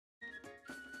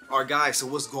Alright guys, so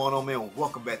what's going on, man?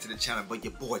 Welcome back to the channel, but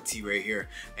your boy T right here.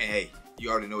 And hey, you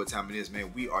already know what time it is,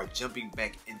 man. We are jumping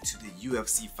back into the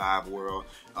UFC 5 world.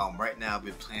 Right now I've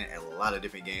been playing a lot of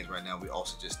different games right now. We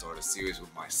also just started a series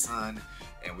with my son,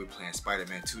 and we're playing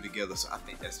Spider-Man 2 together, so I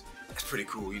think that's pretty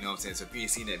cool, you know what I'm saying? So if you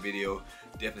ain't seen that video,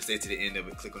 definitely stay to the end of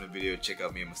it. Click on the video, check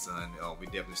out me and my son. We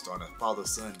definitely starting a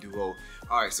father-son duo.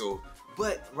 Alright, so,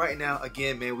 but right now,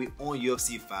 again, man, we on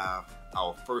UFC 5,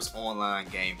 our first online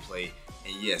gameplay.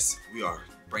 And yes, we are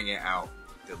bringing out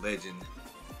the legend.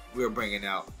 We are bringing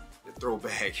out the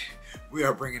throwback. We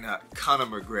are bringing out Conor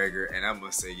McGregor, and I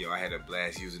must say, yo, I had a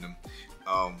blast using him.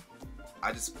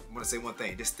 I just want to say one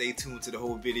thing. Just stay tuned to the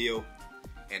whole video,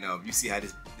 and you see how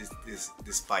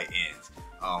this fight ends.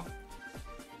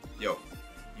 Yo,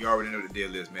 you already know what the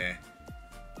deal is, man.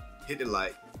 Hit the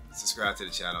like, subscribe to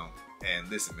the channel, and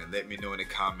listen, man. Let me know in the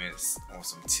comments on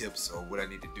some tips or what I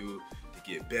need to do to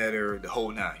get better, the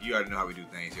whole nine. You already know how we do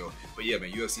things, yo. But yeah,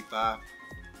 man, UFC 5,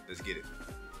 let's get it.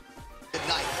 Good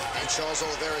night, and Charles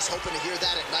Oliveira is hoping to hear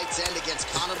that at night's end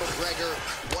against Conor McGregor.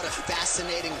 What a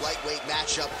fascinating lightweight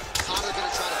matchup. Conor going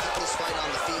to try to keep this fight on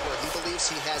the feet where he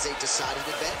believes he has a decided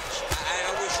advantage.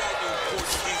 I wish I knew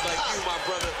Portuguese like you, my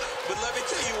brother. But let me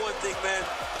tell you one thing, man.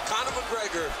 Conor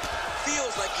McGregor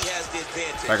feels like he has the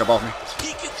advantage. Back up off me.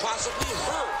 He could possibly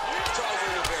hurt Charles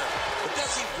Oliveira. But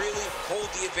does he really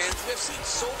hold the advantage? We've seen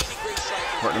so many great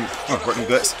strikers hurt them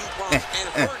guts.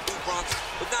 And hurt Dubronx,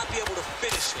 but not be able to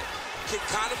finish it. Can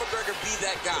Conor McGregor be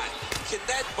that guy? Can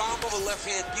that bomb of a left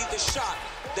hand be the shot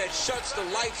that shuts the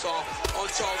lights off on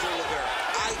Charles Oliveira?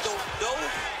 I don't know.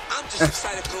 I'm just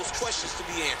excited for those questions to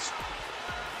be answered.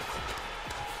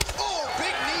 Oh,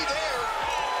 big knee there.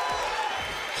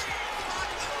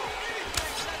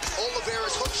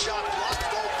 Oliveira's hook shot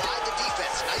blocked though by the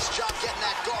defense. Nice job getting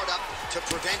that guard up to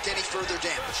prevent any further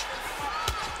damage.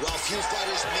 Well, few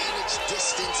fighters manage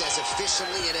distance as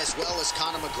efficiently and as well as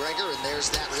Conor McGregor, and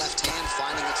there's that left hand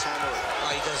finding its home early.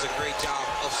 Oh, he does a great job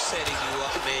of setting you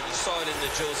up, man. You saw it in the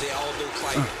Jose Aldo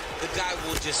fight. The guy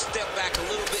will just step back a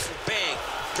little bit and bang,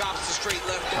 drops the straight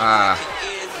left hand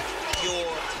and end your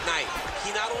night. He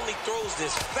not only throws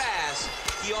this fast,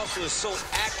 he also is so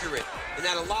accurate, and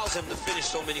that allows him to finish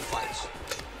so many fights.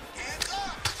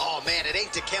 Oh, man, it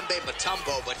ain't Dikembe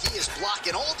Mutombo, but he is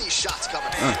blocking all these shots coming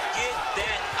in. Get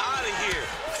that out of here.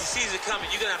 He sees it coming.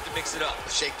 You're going to have to mix it up.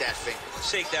 Shake that finger.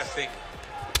 Shake that finger.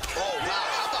 Oh, wow.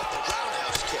 How about the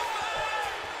roundhouse kick?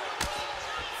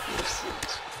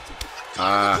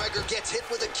 Conor McGregor gets hit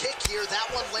with a kick here. That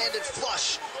one landed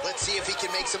flush. Let's see if he can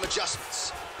make some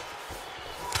adjustments.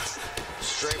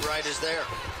 Straight right is there.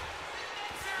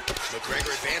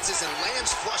 McGregor advances and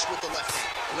lands flush with the left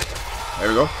hand. There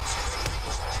we go.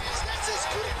 That's as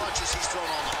good a punch as he's thrown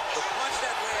all night. The punch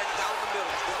that lands down the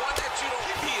middle, the one that you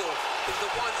don't feel, is the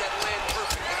ones that land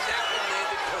perfect, and that one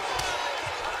landed perfect.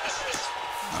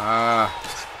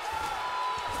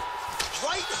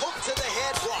 Right hook to the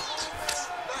head blocked.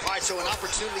 All right, so an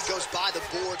opportunity goes by the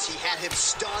boards. He had him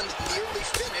stunned, nearly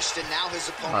finished, and now his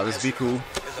opponent this be cool.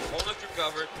 His opponent's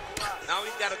recovered. Now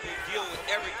he's got to deal with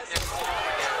everything that's going on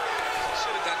again. He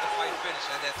should have got the fight finished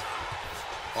at that time.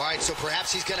 All right, so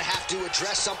perhaps he's going to have to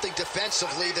address something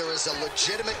defensively. There is a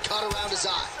legitimate cut around his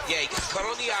eye. Yeah, he got cut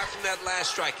on the eye from that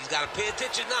last strike. He's got to pay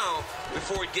attention now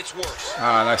before it gets worse.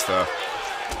 Nice stuff.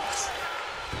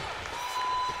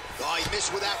 Oh, he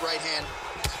missed with that right hand.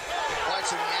 All right,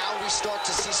 so now we start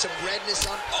to see some redness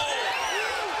on...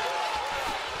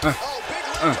 Oh, big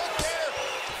left hook there.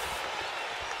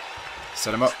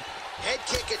 Set him up. Head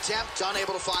kick attempt,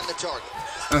 unable to find the target.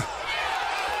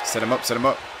 Set him up, set him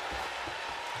up.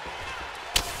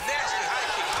 Nasty high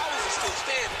kick. How is he still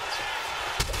standing?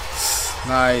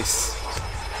 Nice.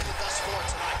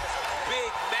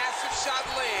 Big, massive shot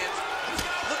lands.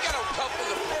 Look at how tough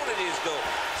his opponent is, though.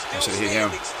 Still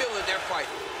standing, still in their fight.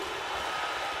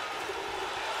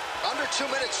 Under 2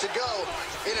 minutes to go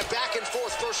in a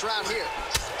back-and-forth first round here.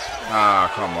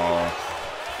 Come on.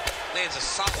 Lands a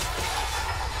solid.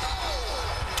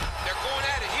 They're going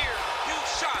at it here. Huge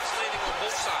shots landing on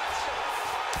both sides.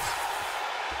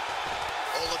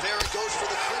 Oliveira goes for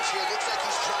the clinch here. Looks like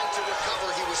he's trying to recover.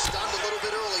 He was stunned a little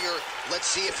bit earlier. Let's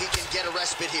see if he can get a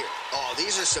respite here. Oh,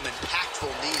 these are some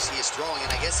impactful knees he is throwing,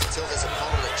 and I guess until his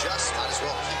opponent adjusts, might as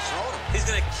well keep throwing them. He's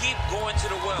going to keep going to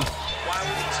the well. While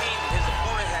with the team, his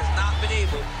opponent has not been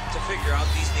able to figure out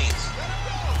these knees.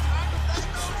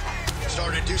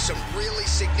 Starting to do some really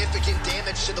significant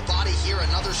damage to the body here.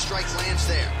 Another strike lands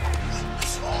there.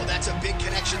 Oh, that's a big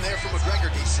connection there from McGregor,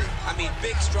 DC. I mean,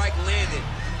 big strike landed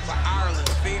for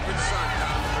Ireland's favorite son,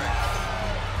 Conor McGregor.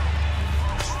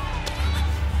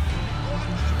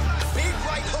 Big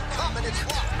right hook coming, it's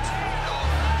blocked.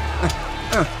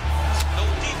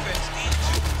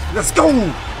 Let's go.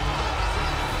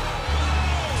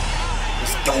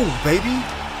 Let's go, baby.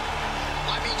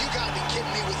 I mean, you gotta be kidding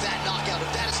me with that knockout.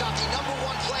 If that is not the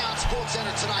 #1 play on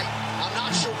SportsCenter tonight, I'm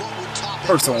not sure what would top it.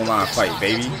 First online fight,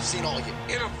 baby. We've seen all year.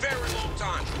 In a very long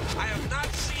time, I have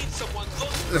not seen someone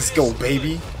look. Let's go,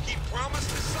 baby. He promised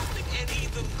us something and he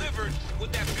delivered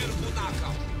with that beautiful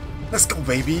knockout. Let's go,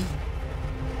 baby.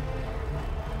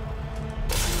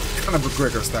 Conor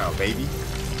McGregor style, baby.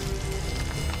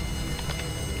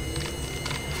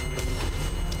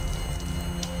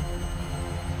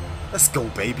 Let's go,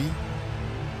 baby.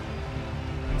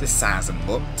 Just size him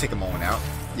up, take him on out.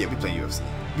 Yeah, we playing UFC.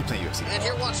 We playing UFC. And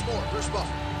here once more, Bruce Buffer.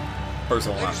 First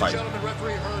online fight. Ladies and gentlemen,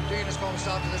 referee Herb Dean is going to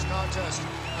stop to this contest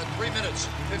at 3 minutes,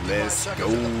 55 Let's seconds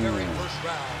go. of the very first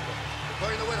round.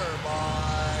 Declaring the winner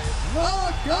by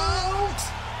Knockout!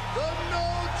 the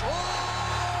Notorious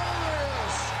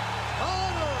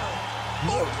Conor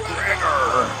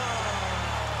McGregor.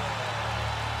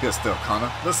 Good stuff,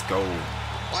 Conor. Let's go.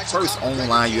 First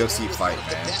online UFC fight,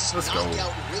 man. Let's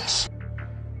go.